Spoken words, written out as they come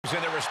In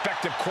their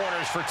respective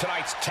corners for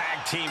tonight's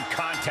tag team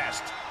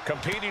contest.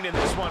 Competing in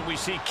this one, we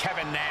see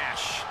Kevin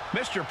Nash,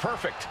 Mr.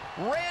 Perfect,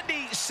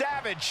 Randy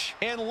Savage,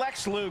 and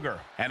Lex Luger.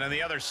 And on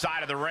the other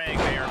side of the ring,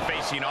 they are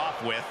facing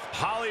off with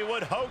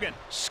Hollywood Hogan,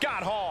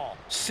 Scott Hall,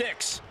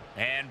 Six,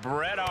 and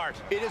Bret Hart.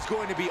 It is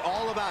going to be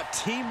all about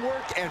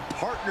teamwork and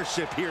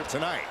partnership here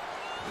tonight.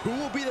 Who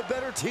will be the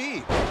better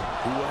team?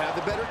 Who will have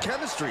the better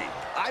chemistry?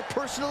 I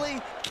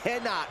personally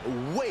cannot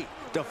wait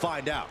to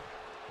find out.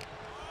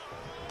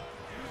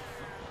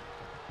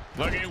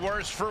 Looking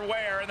worse for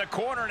wear in the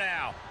corner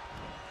now.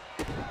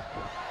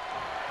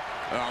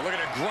 Look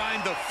at it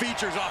grind the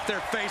features off their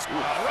face.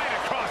 Right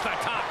across the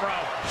top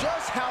rope.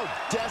 Just how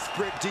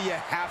desperate do you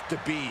have to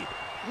be?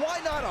 Why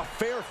not a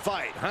fair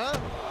fight, huh?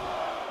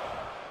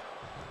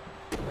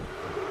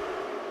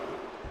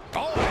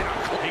 Oh,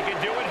 he can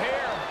do it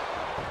here.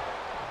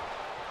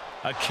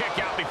 A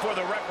kick out before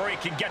the referee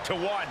can get to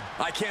one.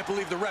 I can't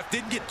believe the ref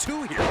didn't get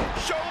two here.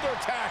 Shoulder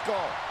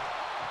tackle.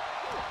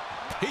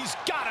 He's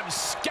got him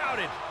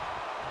scouted.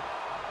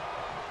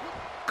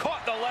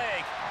 Caught the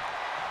leg.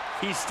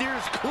 He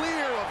steers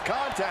clear of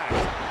contact.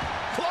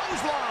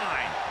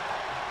 Clothesline.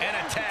 And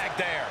a tag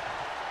there.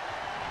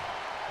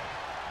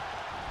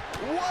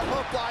 What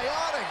a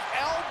bionic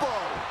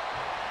elbow.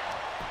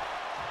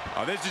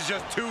 Oh, this is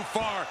just too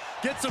far.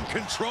 Get some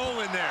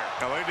control in there.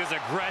 Oh, look at this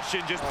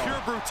aggression, just pure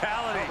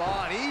brutality. Come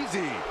on,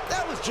 easy.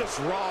 That was just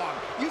wrong.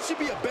 You should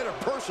be a better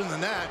person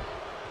than that.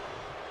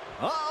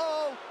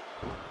 Uh-oh.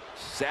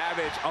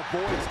 Savage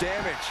avoids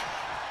damage.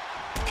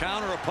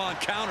 Counter upon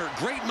counter.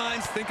 Great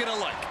minds thinking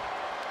alike.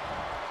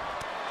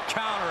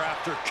 Counter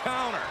after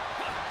counter.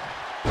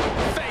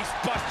 Face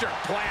buster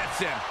plants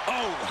him.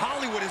 Oh,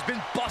 Hollywood has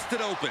been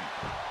busted open.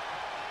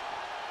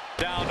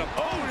 Down to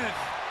opponent.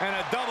 And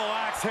a double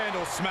axe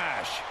handle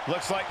smash.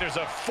 Looks like there's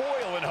a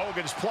foil in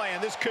Hogan's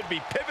plan. This could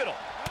be pivotal.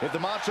 If the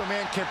Macho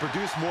Man can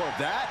produce more of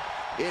that,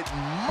 it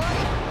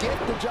might get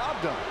the job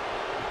done.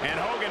 And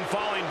Hogan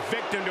falling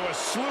victim to a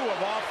slew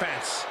of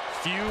offense.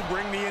 Few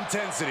bring the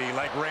intensity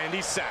like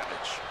Randy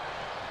Savage.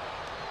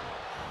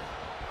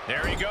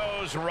 There he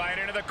goes, right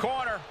into the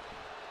corner.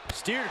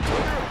 Steered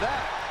clear of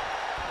that.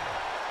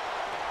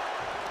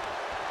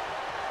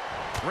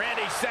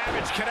 Randy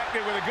Savage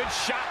connected with a good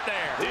shot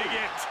there. Dig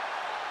it.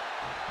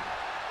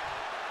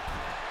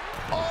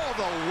 All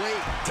the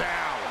weight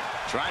down.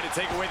 Trying to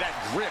take away that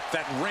grip,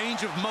 that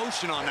range of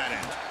motion on that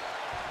end.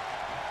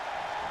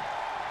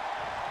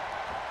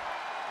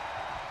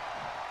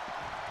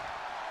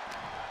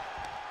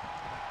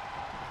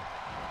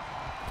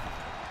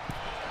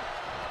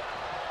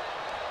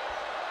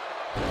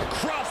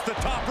 Across the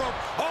top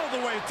rope, all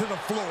the way to the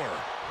floor.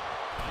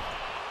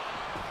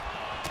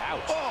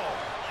 Ouch. Oh!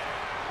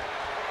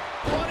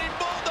 Running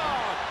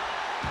Bulldog!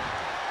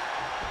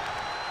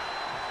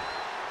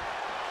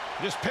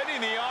 Just pinning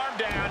the arm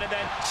down and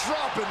then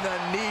Dropping the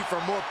knee for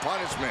more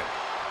punishment.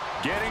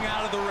 Getting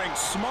out of the ring.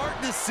 Smart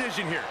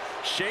decision here.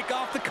 Shake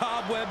off the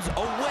cobwebs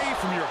away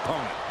from your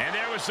opponent. And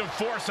there was some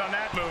force on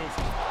that move.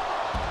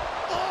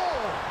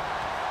 Oh!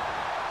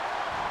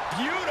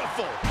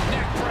 Beautiful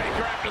neck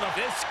breaker after the...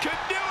 This could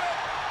do it!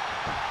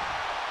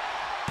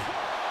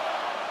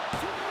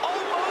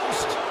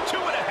 Almost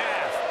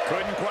 2.5.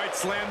 Couldn't quite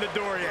slam the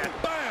door yet.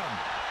 Bam!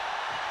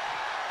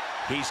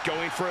 He's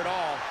going for it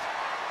all.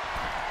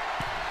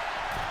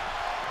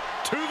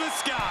 To the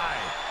sky.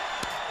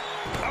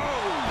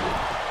 Oh!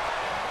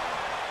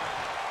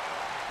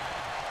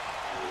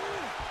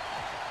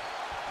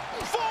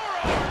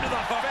 Forearm to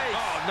the face.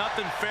 Oh,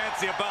 nothing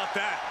fancy about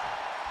that.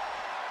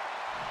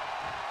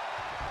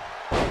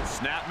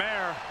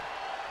 Snapmare.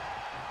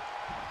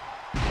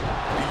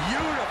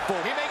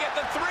 Beautiful. He may get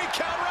the 3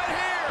 count right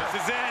here.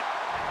 This is it.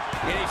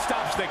 And he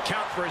stops the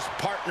count for his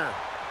partner.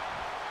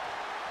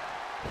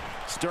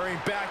 Stirring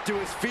back to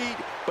his feet,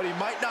 but he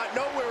might not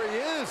know where he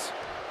is.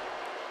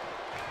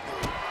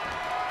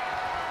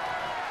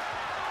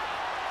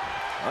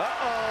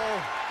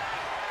 Uh-oh.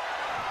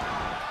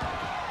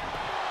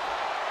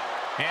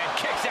 And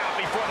kicks out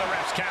before the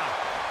ref's count.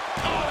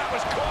 Oh, that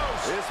was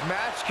close. This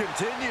match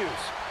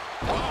continues.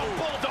 Oh,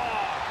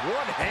 Bulldog.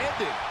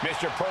 One-handed.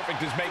 Mr.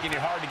 Perfect is making it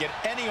hard to get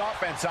any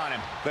offense on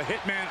him. The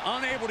Hitman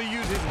unable to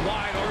use his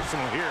wide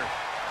arsenal here.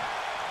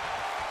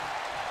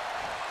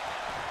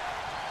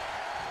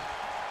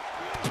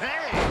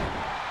 Bang!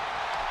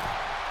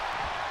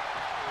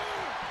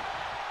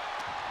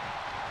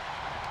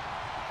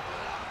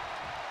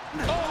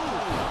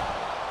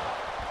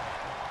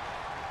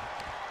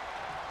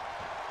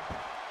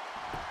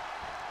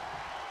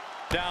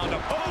 Down to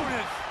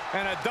opponent.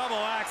 And a double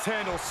axe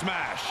handle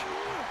smash.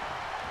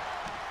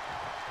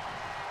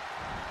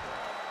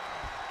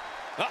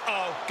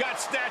 Uh-oh, got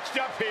snatched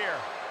up here.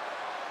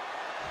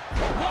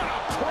 What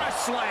a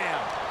press slam.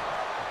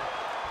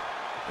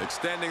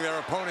 Extending their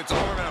opponent's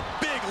arm and a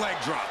big leg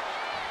drop.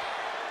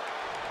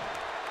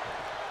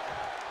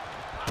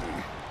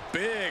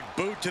 Big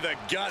boot to the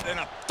gut and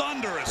a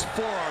thunderous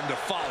forearm to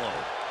follow.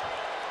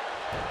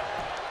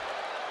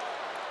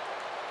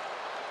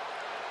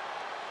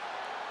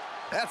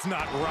 That's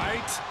not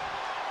right.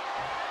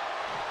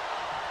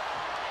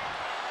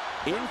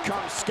 In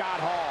comes Scott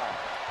Hall.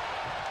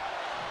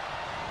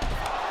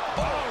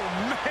 Oh,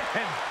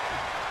 man.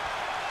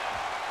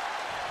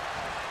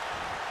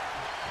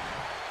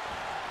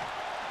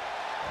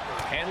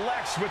 And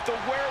Lex with the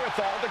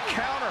wherewithal to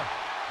counter.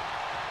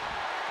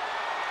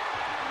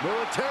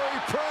 Military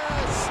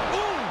press.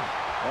 Ooh.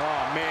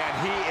 Oh, man,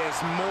 he is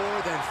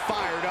more than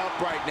fired up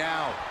right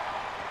now.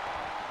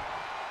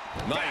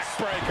 Nice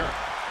breaker.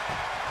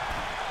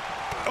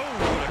 Oh,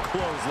 what a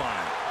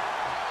clothesline.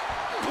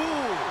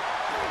 Ooh.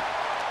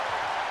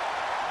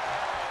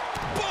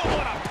 Boom,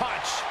 what a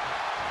punch.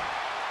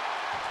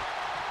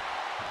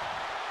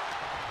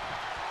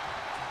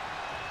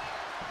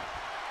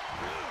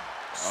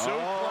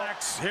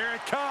 Suplex, here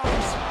it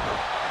comes.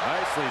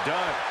 Nicely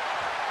done.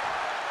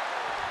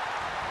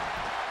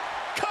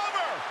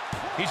 Cover.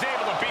 He's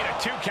able to beat a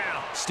 2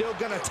 count. Still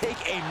gonna take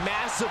a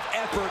massive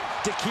effort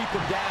to keep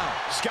him down.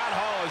 Scott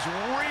Hall is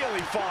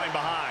really falling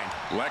behind.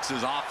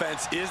 Lex's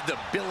offense is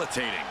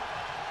debilitating.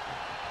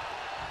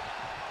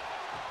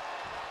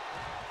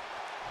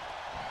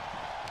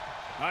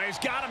 Oh, he's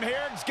got him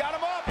here. He's got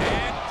him up.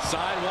 And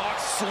sidewalk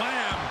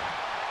slam.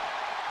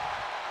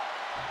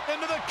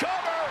 Into the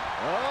cover.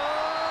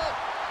 Oh.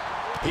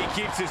 He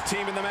keeps his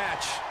team in the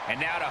match. And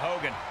now to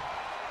Hogan.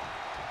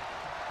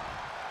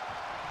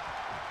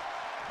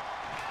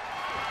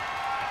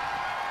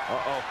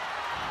 Uh-oh.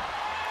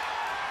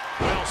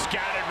 Well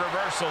scattered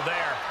reversal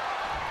there.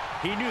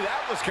 He knew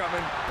that was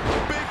coming.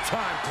 Big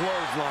time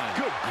clothesline.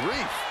 Good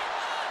grief.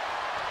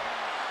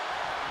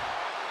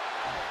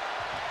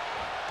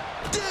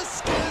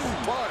 Discus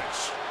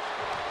punch.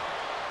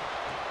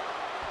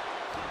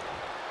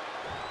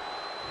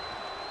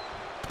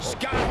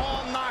 Scott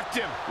Hall knocked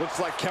him. Looks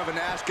like Kevin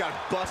Nash got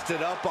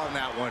busted up on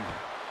that one.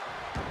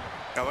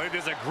 Oh, look at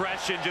this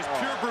aggression, just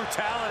pure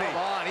brutality. Come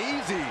on,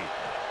 easy.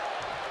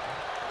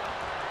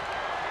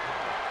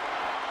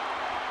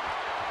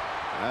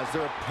 As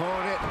their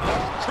opponent,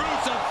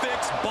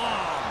 Crucifix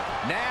bomb.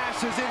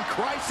 Nash is in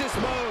crisis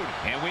mode.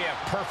 And we have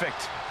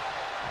Perfect.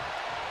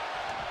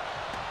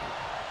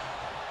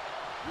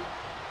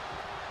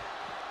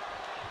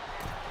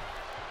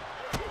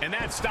 And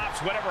that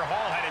stops whatever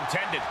Hall had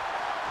intended.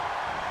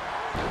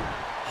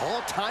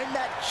 Hall timed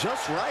that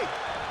just right.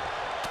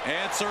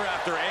 Answer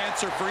after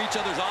answer for each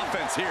other's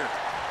offense here.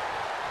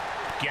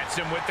 Gets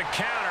him with the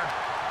counter.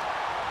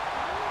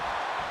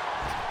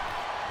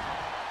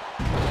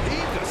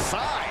 Heaved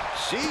aside.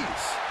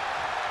 Jeez.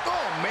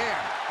 Oh,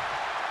 man.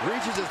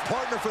 Reaches his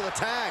partner for the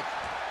tag.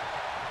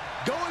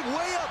 Going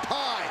way up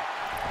high.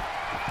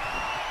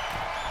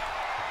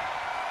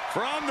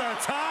 From the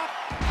top.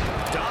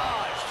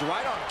 Dodged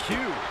right on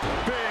cue.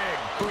 Big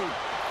boot.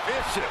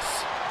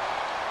 Vicious.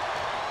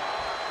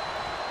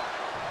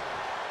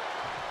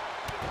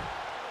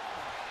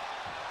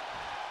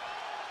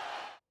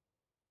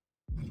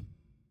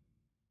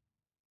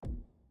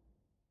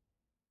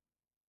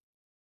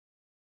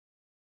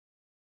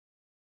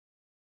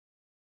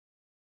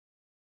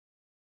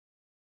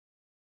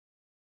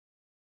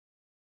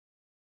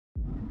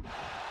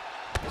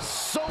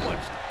 So much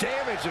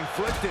damage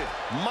inflicted.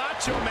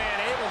 Macho Man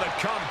able to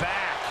come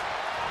back.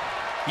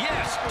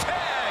 Yes,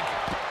 tag.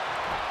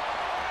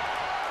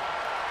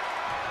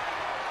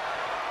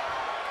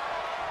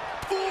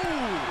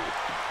 Ooh.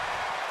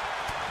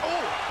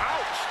 Oh,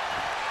 ouch.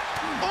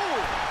 Oh.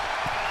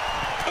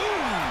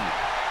 Ooh.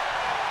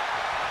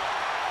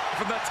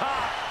 From the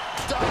top.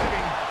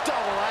 Diving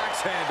double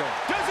axe handle.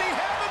 Does he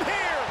have him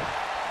here?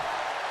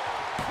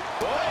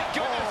 Thank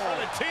goodness for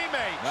the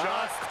teammate.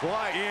 Just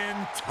quite in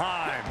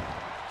time.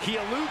 He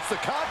eludes the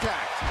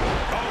contact.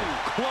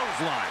 Oh,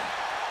 clothesline.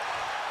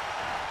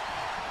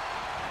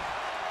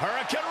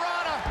 Hurricane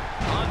Rana.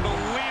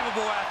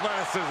 Unbelievable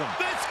athleticism.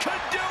 This could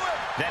do it.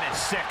 Then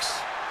it's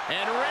 6.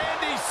 And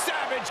Randy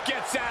Savage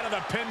gets out of the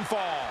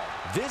pinfall.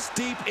 This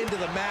deep into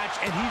the match,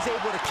 and he's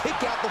able to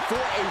kick out before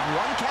a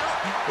 1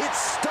 count.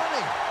 It's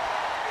stunning.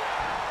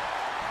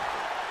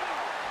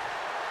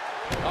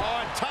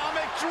 Oh,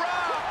 atomic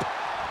drop.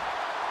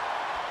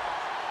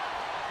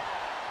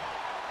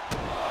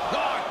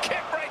 Oh,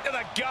 kick right to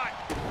the gut.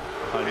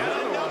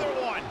 Another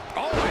one.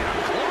 Oh, and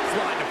a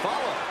clothesline to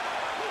follow.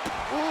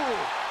 Ooh.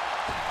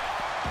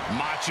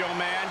 Macho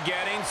Man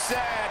getting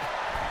set.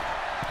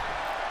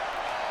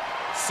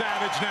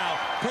 Savage now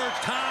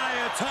perched high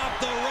atop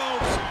the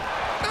ropes.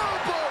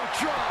 Elbow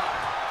drop.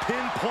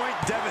 Pinpoint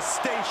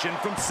devastation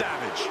from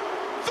Savage.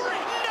 3.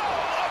 No,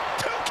 a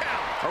 2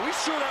 count. Are we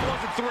sure that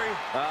wasn't 3?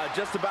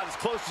 Just about as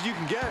close as you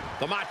can get.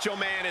 The Macho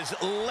Man is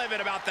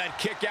livid about that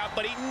kick out,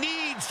 but he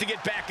needs to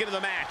get back into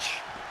the match.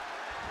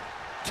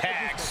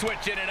 Tag,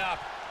 switching it up.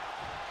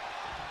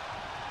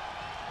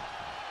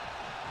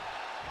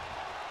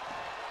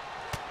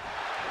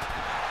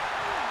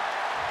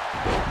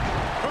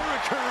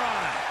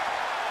 Hurricane.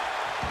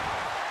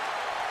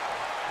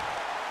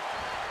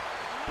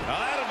 Now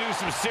that'll do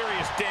some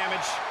serious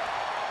damage.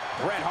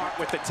 Bret Hart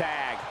with the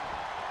tag.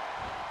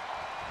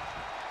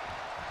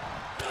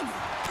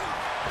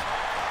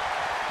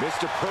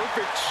 Mr.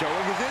 Perfect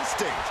showing his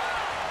instinct.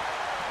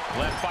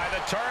 Left by the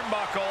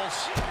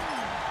turnbuckles.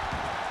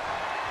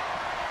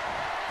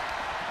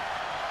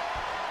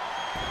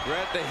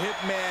 Bret the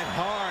Hitman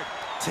Hart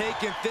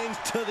taking things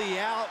to the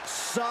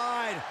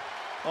outside.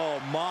 Oh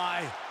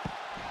my.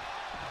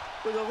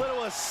 With a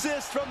little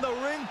assist from the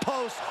ring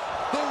post.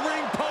 The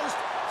ring post,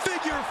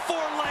 figure 4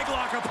 leg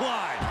lock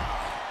applied.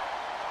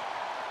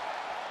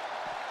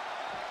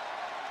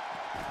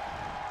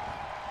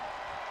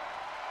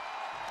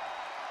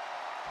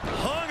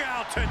 Hung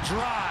out to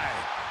dry.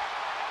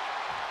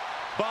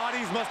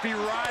 Bodies must be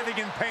writhing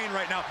in pain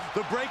right now.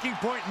 The breaking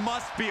point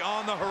must be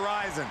on the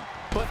horizon.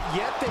 But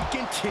yet they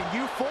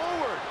continue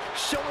forward,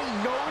 showing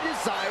no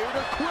desire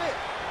to quit.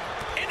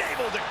 And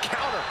able to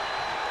counter.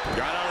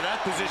 Got out of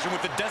that position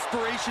with the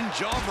desperation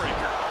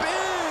jawbreaker.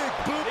 Big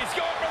boot. He's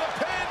going for the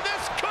pin.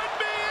 This could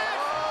be it.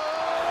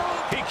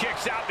 Oh. He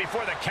kicks out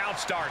before the count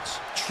starts.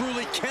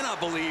 Truly cannot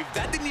believe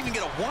that didn't even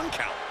get a 1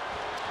 count.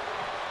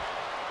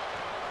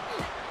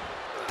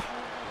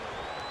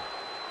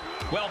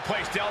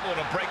 Well-placed elbow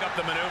to break up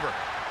the maneuver.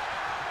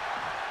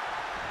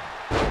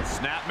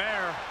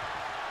 Snapmare.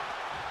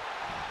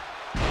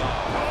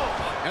 Oh,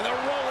 and the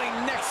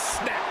rolling neck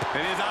snap.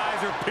 And his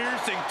eyes are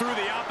piercing through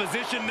the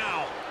opposition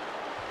now.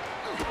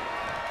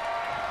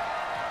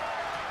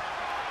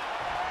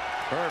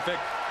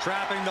 Perfect.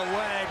 Trapping the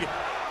leg.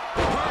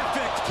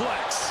 Perfect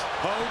flex.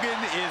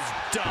 Hogan is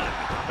done.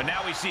 But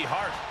now we see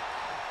Hart.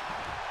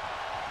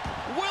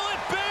 Will it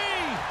be?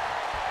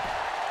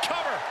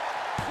 Cover.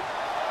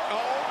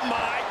 Oh,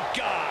 my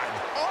God.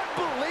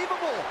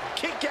 Unbelievable.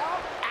 Kick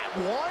out at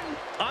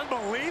 1.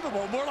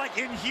 Unbelievable. More like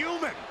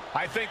inhuman.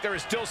 I think there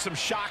is still some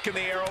shock in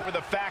the air over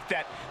the fact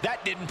that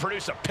that didn't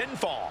produce a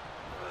pinfall.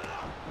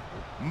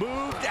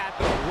 Moved at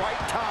the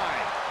right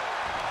time.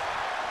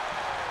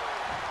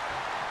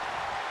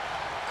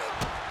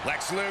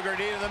 Lex Luger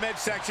knee to the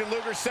midsection.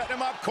 Luger setting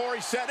him up.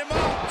 Corey setting him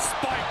up.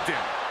 Spiked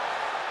him.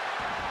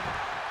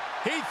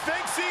 He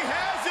thinks he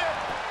has it.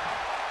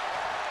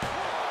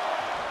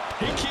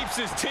 He keeps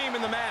his team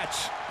in the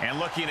match. And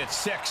looking at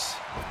 6.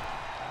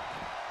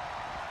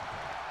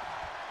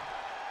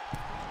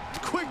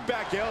 Quick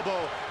back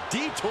elbow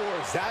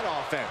detours that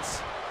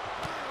offense.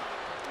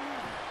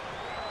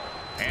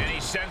 And he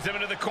sends him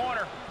into the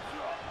corner.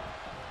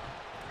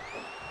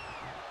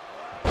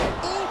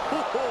 Ooh.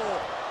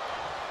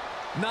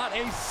 Not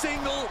a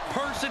single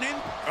person in.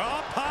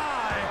 Up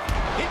high.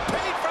 He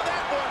paid for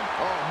that one.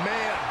 Oh,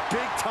 man,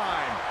 big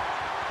time.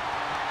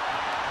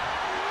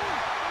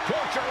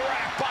 Torture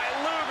rack by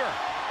Luger.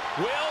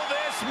 Will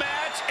this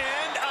match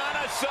end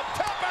on a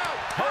tap out?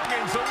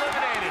 Hogan's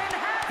eliminated.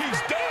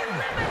 He's done.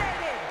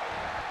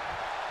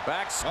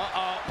 Backs.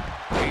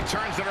 He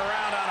turns it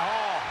around on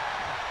Hall.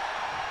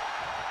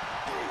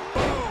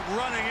 Boom.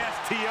 Running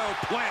STO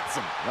plants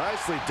him.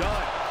 Nicely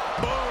done.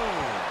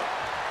 Boom.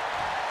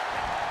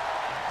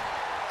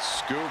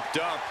 Scooped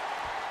up.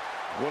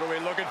 What are we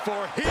looking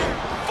for here?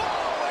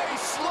 Fallaway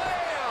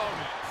slam.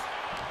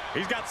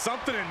 He's got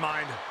something in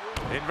mind.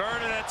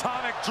 Inverted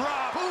atomic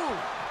drop. Boom.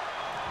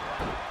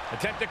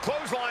 Attempted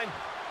clothesline.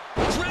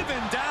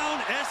 Driven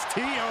down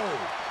STO.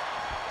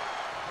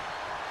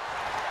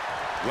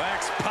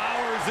 Lex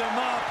powers him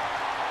up.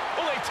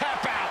 Will they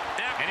tap out?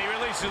 And he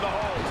releases the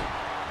hold.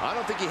 I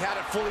don't think he had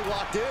it fully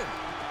locked in.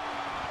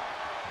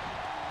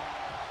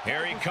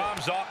 Here he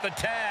comes off the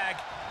tag.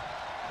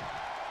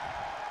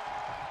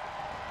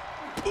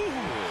 Ooh.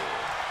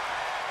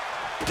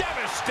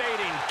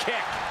 Devastating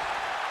kick.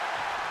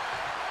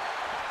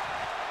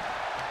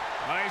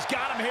 Oh, he's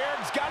got him here.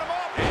 He's got him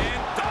up.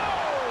 And oh!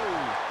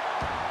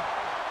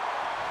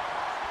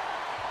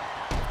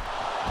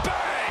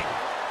 Bang!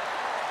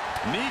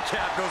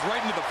 Kneecap goes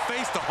right into the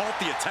face to halt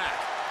the attack.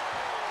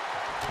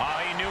 Oh,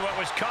 he knew what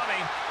was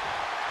coming.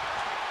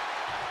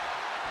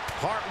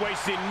 Hart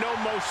wasting no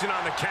motion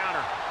on the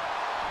counter.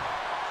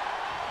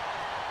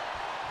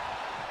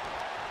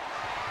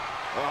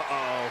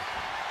 Uh-oh.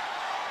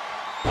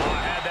 Oh,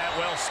 had that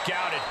well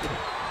scouted.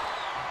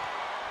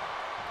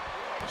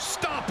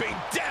 Stomping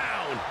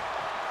down.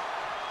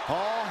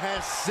 Hall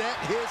has set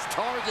his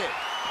target.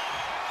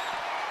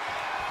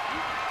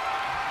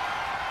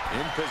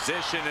 In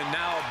position and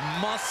now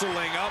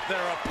muscling up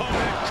their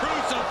opponent.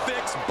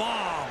 Crucifix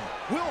bomb.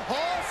 Will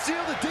Hall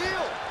seal the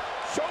deal?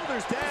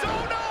 Shoulders down.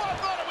 Oh, no, I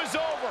thought it was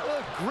over.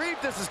 Good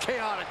grief, this is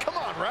chaotic. Come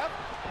on, ref.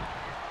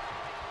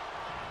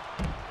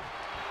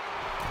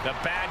 The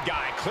bad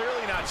guy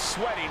clearly not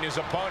sweating his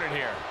opponent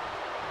here.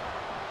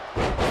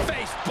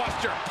 Face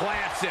buster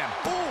plants him.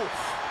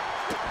 Oof.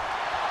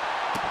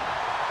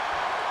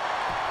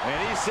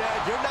 And he said,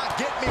 you're not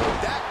getting me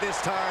with that this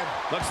time.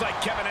 Looks like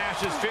Kevin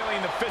Nash is feeling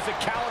the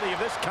physicality of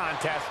this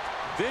contest.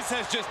 This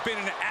has just been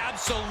an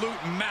absolute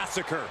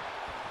massacre.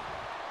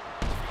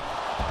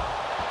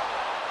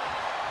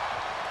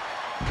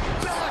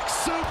 Back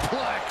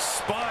suplex.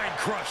 Spine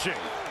crushing.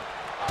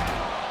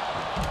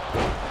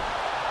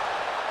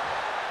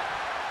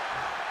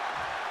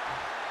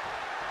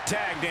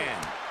 Tagged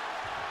in.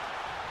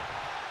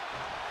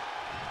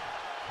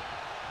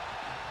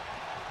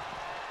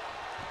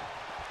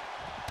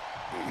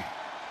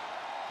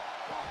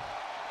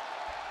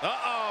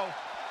 Uh-oh.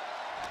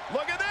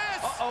 Look at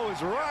this. Uh-oh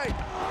is right.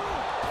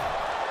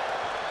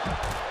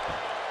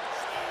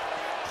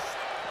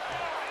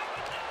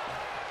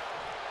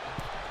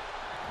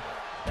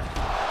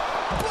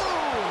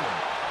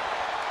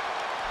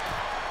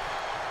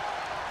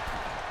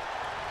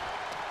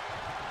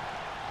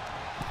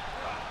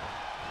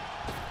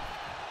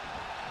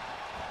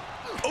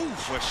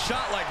 Oof, a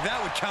shot like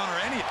that would counter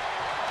any.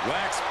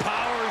 Lex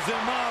powers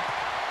him up.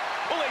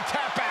 Will they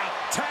tap out?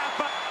 Tap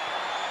out.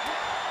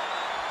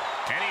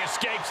 And he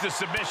escapes the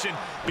submission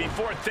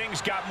before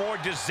things got more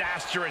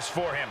disastrous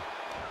for him.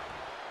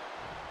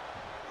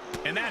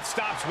 And that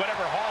stops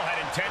whatever Hall had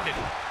intended.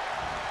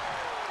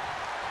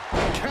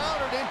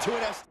 Countered into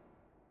an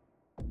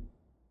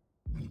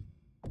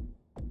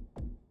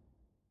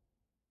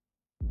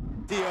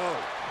STO.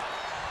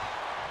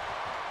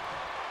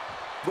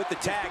 With the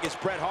tag is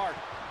Bret Hart.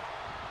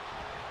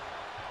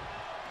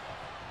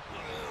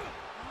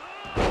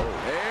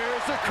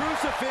 There's the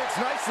crucifix,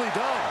 nicely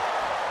done.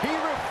 He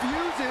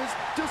refuses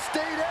to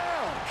stay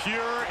down.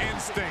 Pure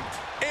instinct.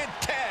 And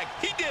tag,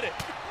 he did it.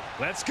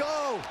 Let's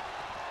go.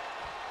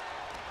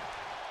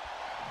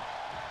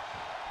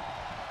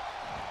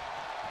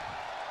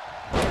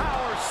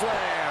 Power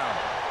slam.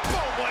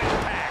 Boom, what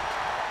impact.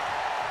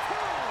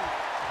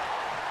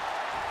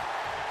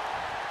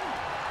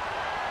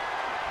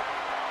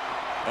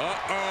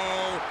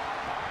 Uh-oh.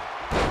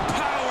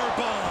 Power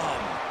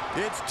bomb.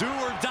 It's do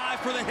or die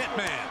for the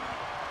Hitman.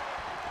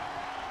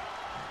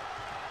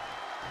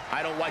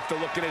 I don't like the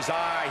look in his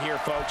eye here,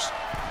 folks.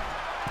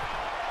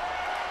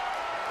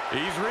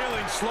 He's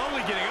reeling,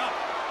 slowly getting up.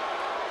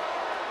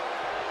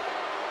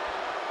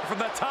 From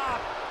the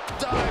top.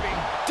 Diving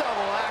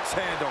double axe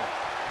handle.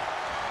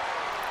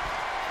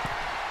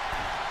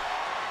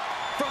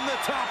 From the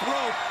top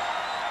rope.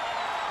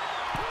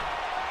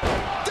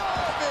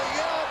 Diving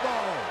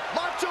elbow.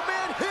 Macho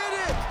Man hit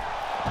it.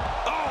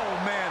 Oh,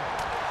 man.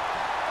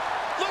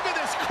 Look at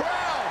this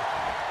crowd.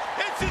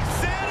 It's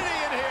insanity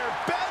in here.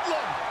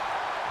 Bedlam.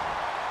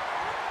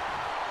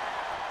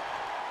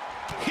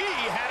 He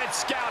had it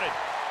scouted.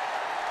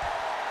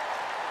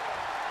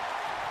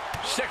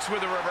 6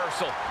 with a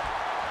reversal.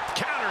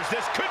 Counters.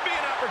 This could be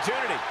an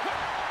opportunity.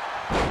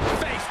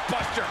 Face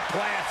buster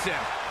plants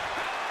him.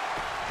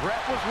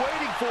 Bret was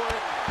waiting for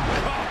it.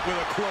 Caught with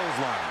a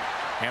clothesline.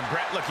 And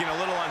Bret looking a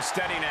little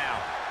unsteady now.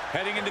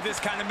 Heading into this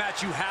kind of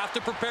match, you have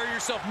to prepare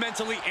yourself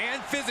mentally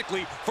and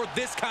physically for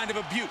this kind of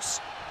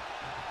abuse.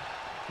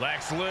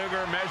 Lex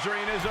Luger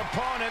measuring his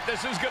opponent.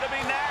 This is going to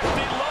be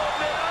nasty.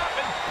 Loading it up.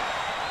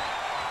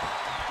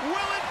 And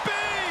will it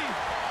be?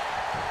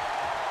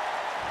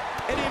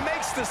 And he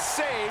makes the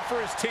save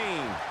for his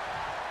team.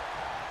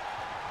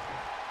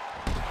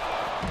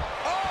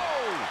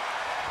 Oh!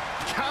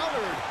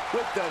 Countered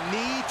with the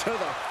knee to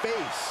the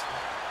face.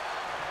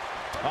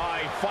 Oh,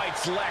 he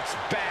fights Lex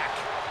back.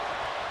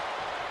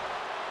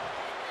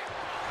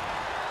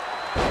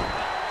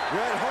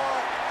 Bret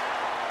Hart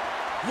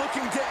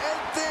looking to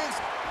end things.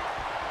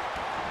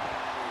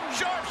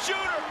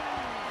 Sharpshooter.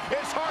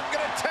 Is Hart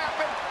going to tap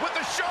him with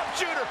the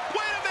sharpshooter?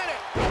 Wait a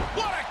minute.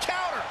 What a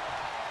counter.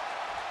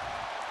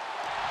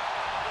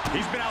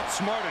 He's been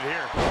outsmarted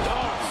here.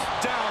 Oh,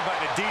 down by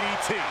the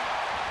DDT.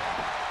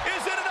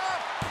 Is it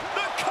enough?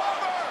 The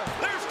cover.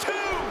 There's 2.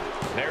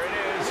 There it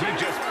is. He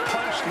just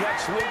punched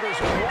Lex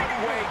Luger's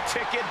one-way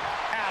ticket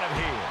out of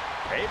here.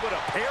 Able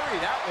to parry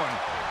that one.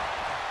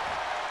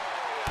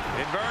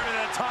 Inverted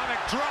atomic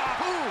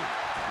drop. Ooh.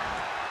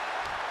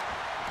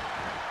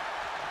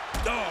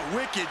 Oh,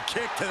 wicked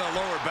kick to the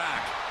lower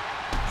back.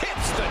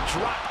 Hits the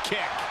drop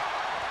kick.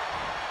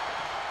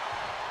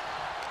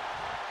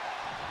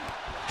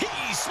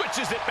 He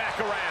switches it back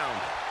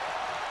around.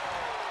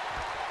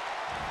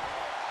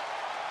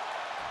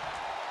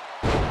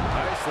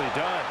 Nicely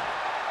done.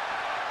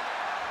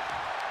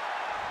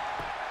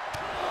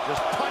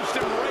 Just punched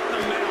him right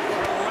in the mouth.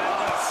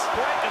 Relentless.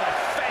 Right in the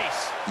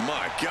face.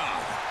 My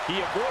God. He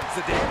avoids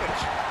the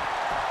damage.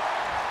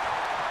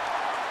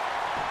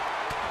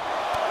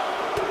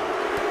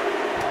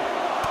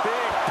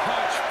 Big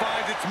punch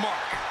finds its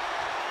mark.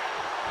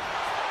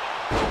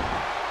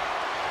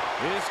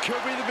 This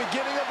could be the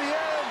beginning of the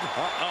end.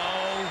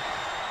 Uh-oh.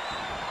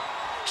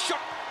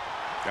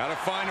 Gotta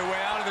find a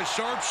way out of the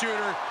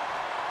sharpshooter.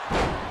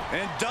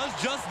 And does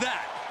just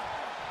that.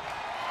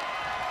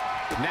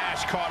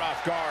 Nash caught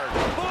off guard.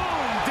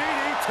 Boom!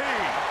 DDT.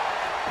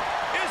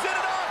 Is it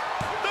enough?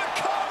 The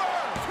cover!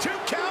 2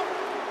 count.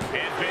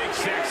 And Big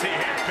Sexy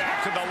heads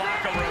back to the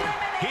locker room.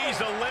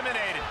 He's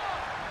eliminated.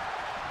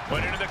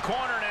 Put into the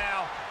corner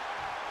now.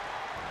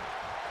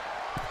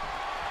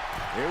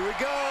 Here we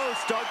go.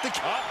 Start the...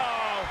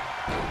 Uh-oh.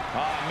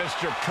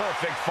 Mr.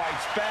 Perfect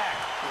fights back.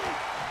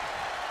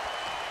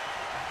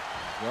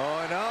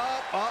 Going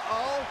up.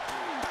 Uh-oh.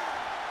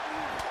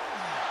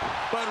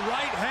 But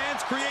right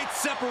hands create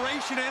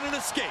separation and an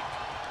escape.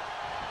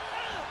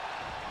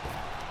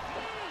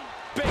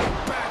 Big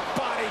back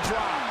body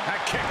drop.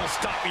 That kick will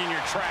stop you in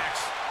your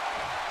tracks.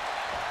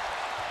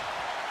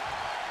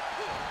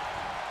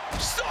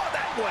 Saw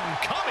that one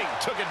coming.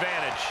 Took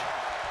advantage.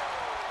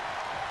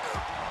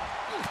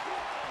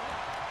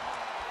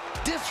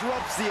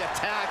 Disrupts the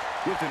attack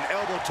with an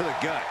elbow to the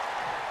gut.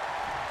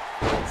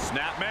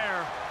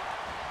 Snapmare.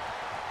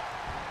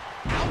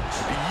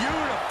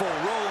 Beautiful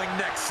rolling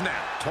neck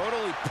snap.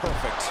 Totally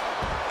perfect.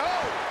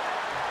 Oh!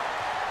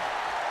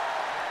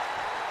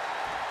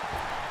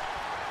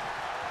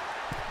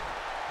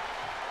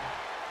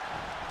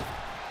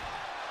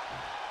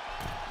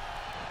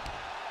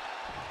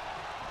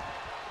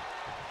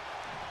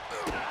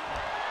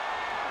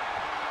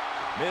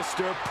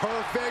 Mr.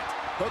 Perfect,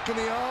 hooking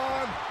the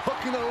arm,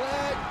 hooking the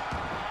leg.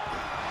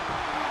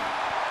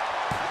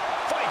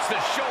 Fights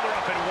the shoulder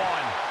up in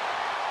one.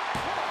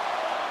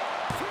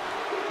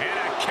 And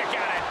a kick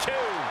out at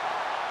two.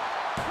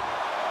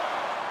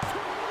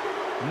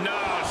 No,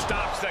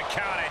 stops the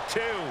count at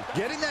two.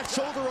 Getting that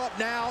shoulder up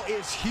now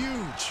is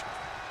huge.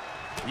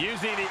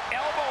 Using the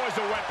elbow as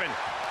a weapon.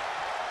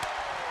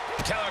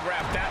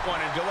 Telegraphed that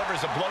one and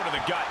delivers a blow to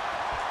the gut.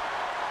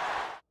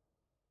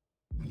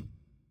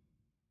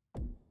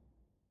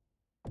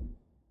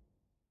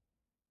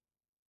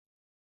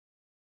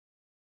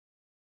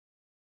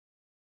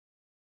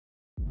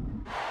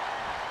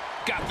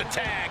 Got the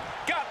tag.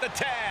 Got the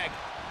tag.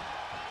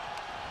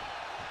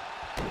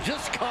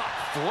 Just caught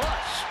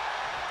flush.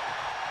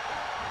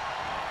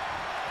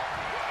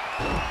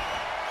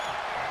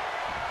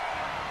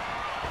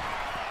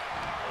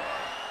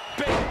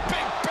 Big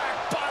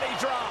back body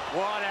drop.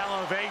 What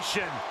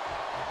elevation.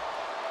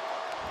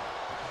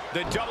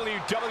 The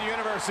WWE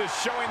Universe is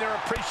showing their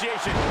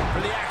appreciation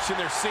for the action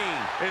they're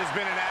seeing. It has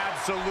been an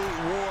absolute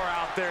war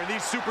out there.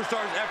 These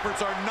superstars'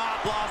 efforts are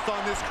not lost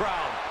on this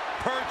crowd.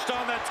 Perched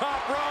on the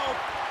top rope.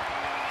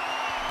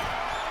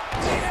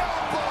 The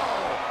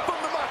elbow from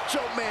the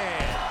Macho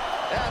Man.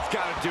 That's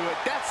got to do it.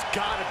 That's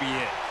got to be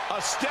it. A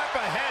step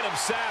ahead of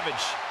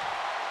Savage.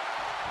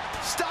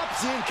 Stops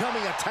the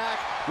incoming attack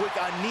with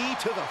a knee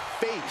to the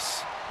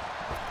face.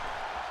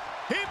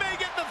 He may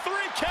get the 3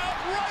 count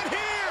right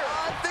here.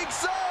 I think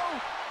so.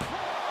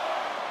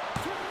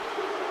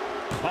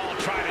 Paul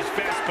tried his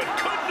best, but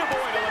couldn't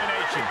avoid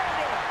elimination.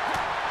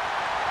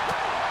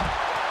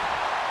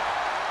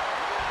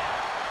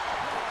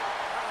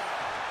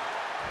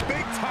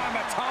 Big time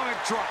atomic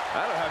drop.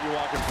 That'll have you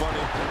walking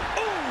funny.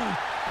 Ooh!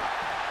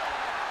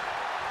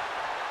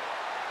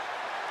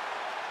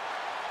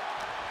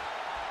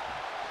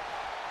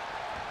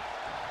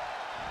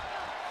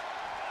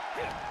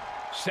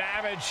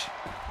 Savage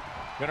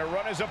gonna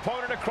run his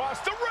opponent across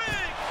the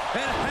ring.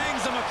 And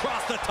hangs him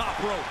across the top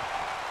rope.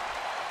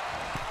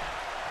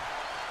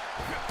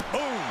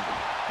 Boom!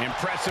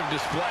 Impressive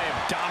display of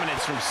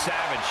dominance from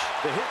Savage.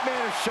 The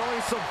Hitman is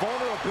showing some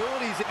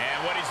vulnerabilities. And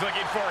what he's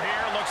looking for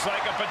here looks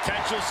like a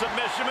potential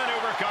submission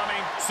maneuver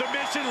coming.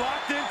 Submission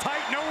locked in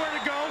tight, nowhere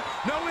to go.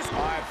 No escape.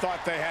 I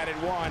thought they had it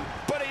won,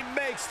 but he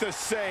makes the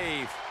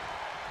save.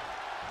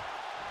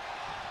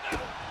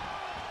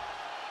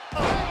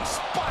 Face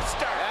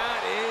buster!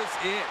 That is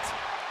it.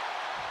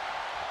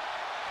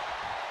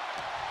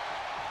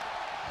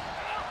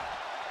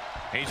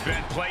 He's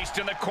been placed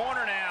in the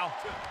corner now.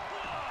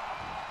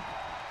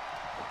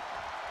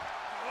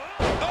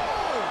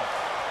 Oh!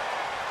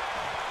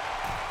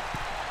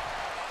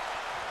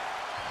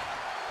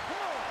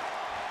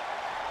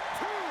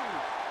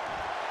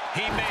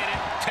 He made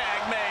it.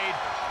 Tag made.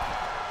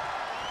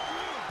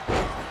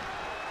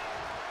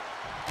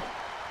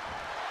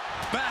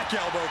 Back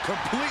elbow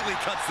completely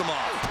cuts them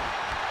off.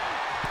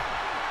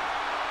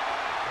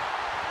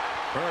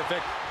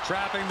 Perfect.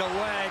 Trapping the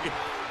leg.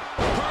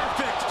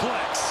 Perfect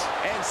plex.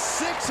 And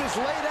 6 is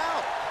laid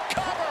out.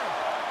 Cover.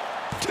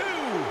 2.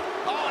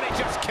 Oh, and he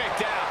just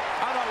kicked out.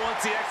 I thought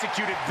once he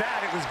executed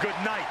that, it was good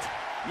night.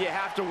 You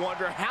have to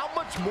wonder, how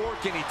much more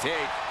can he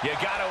take? You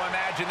got to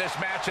imagine this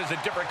match has a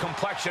different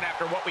complexion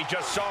after what we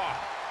just saw.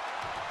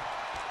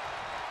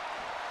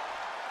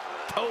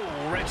 Oh,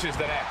 wrenches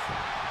the neck.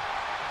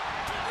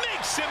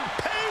 Makes him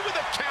pay with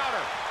a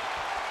counter.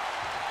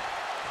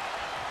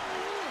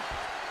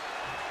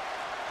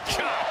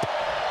 Chop.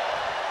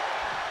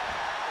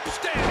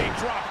 Standing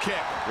drop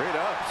kick. Great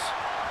ups.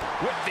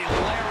 With the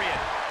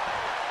lariat.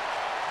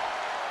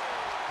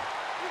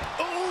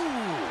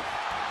 Ooh.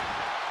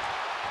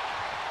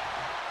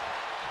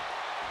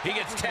 He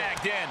gets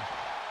tagged in.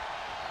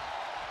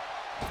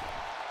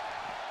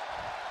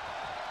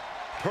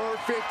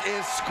 Perfect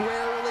is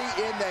squarely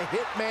in the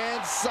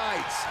Hitman's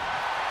sights.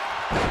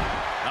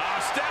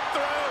 Step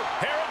through.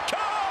 Here it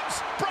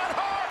comes. Bret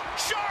Hart,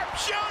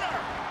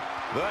 sharpshooter.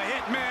 The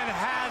Hitman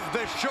has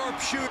the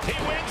sharpshooter. He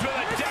wins with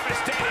a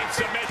devastating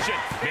submission.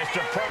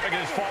 Mr. Perfect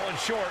has fallen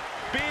short,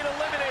 being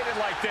eliminated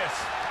like this.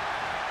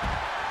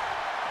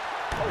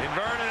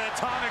 Inverted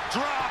atomic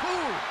drop.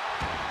 Ooh.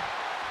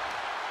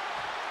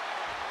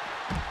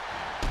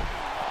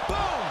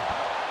 Boom.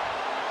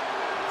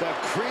 The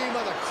cream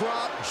of the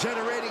crop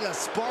generating a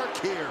spark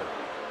here.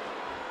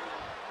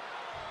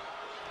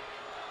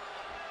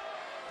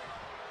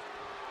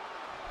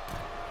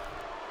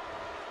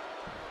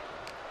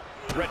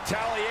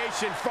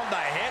 Retaliation from the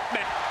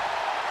Hitman.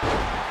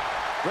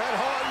 Bret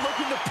Hart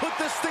looking to put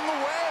this thing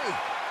away.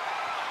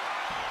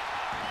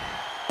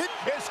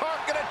 Is Hart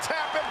gonna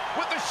tap him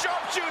with the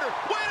sharpshooter?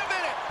 Wait a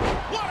minute!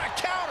 What a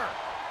counter!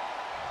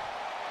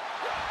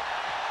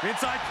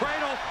 Inside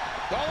cradle.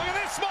 Oh, look at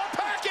this small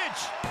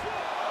package!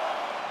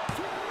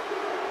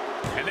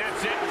 And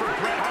that's it for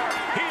Bret Hart.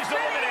 He's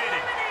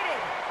eliminated.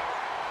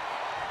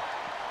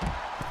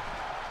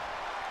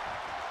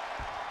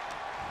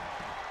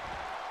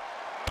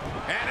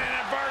 And an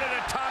inverted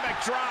atomic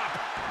drop.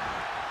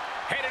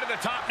 Headed to the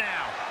top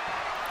now.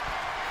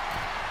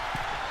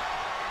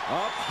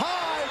 Up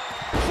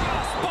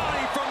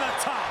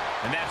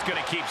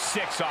keep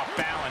Six off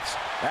balance.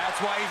 That's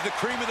why he's the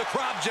cream of the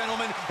crop,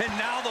 gentlemen. And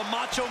now the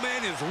Macho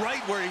Man is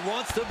right where he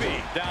wants to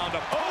be. Down to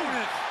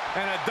opponent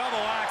and a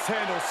double axe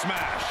handle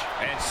smash.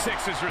 And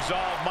Six's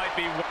resolve might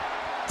be...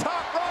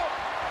 Top rope.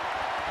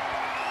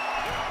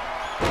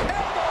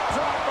 Elbow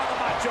drop from the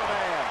Macho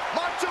Man.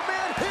 Macho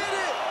Man hit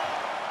it.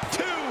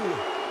 2.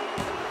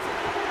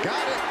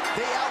 Got it.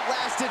 They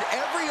outlasted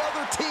every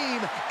other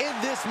team in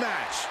this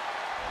match.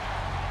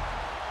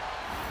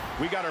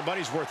 We got our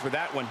money's worth with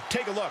that one.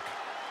 Take a look.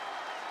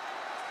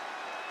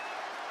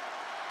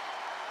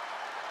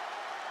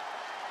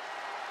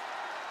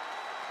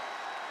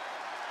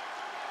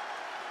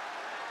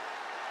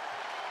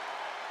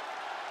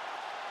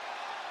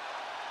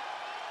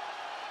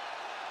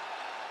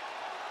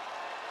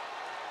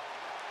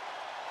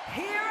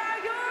 Here are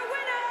your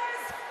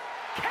winners,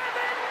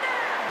 Kevin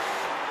Nash,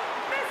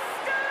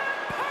 Mr.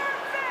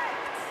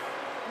 Perfect,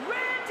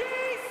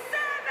 Randy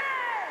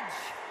Savage,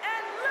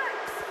 and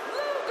Lex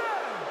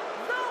Luger,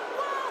 the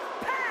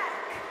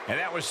Wolfpack. And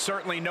that was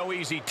certainly no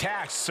easy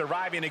task,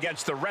 surviving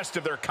against the rest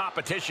of their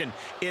competition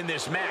in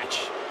this match.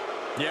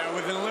 Yeah,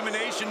 with an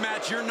elimination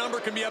match, your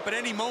number can be up at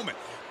any moment.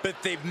 But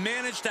they've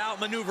managed to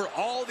outmaneuver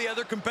all the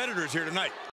other competitors here tonight.